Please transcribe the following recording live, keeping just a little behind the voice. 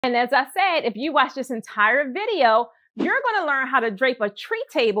And as I said, if you watch this entire video, you're going to learn how to drape a tree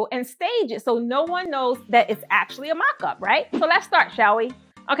table and stage it so no one knows that it's actually a mock-up, right? So let's start, shall we?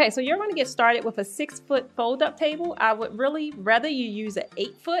 Okay, so you're going to get started with a 6-foot fold-up table. I would really rather you use an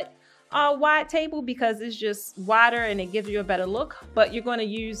 8-foot wide table because it's just wider and it gives you a better look. But you're going to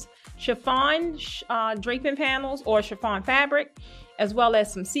use chiffon draping panels or chiffon fabric, as well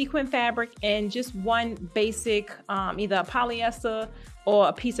as some sequin fabric and just one basic either a polyester or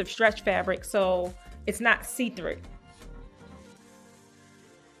a piece of stretch fabric so it's not see-through.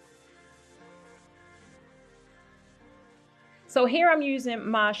 So here I'm using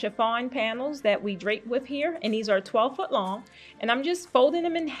my chiffon panels that we drape with here, and these are 12 foot long, and I'm just folding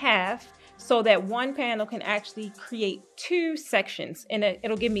them in half so that one panel can actually create 2 sections, and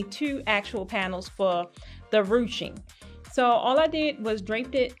it'll give me 2 actual panels for the ruching. So all I did was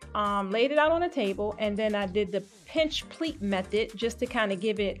draped it, laid it out on a table, and then I did the pinch pleat method just to kind of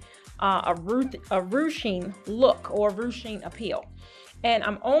give it a ruching look or ruching appeal. And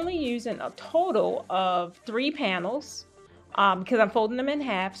I'm only using a total of 3 panels because I'm folding them in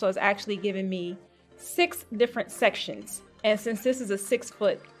half, so it's actually giving me 6 different sections. And since this is a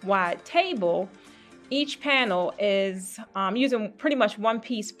 6-foot wide table, each panel is using pretty much 1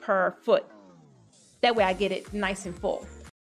 piece per foot. That way I get it nice and full.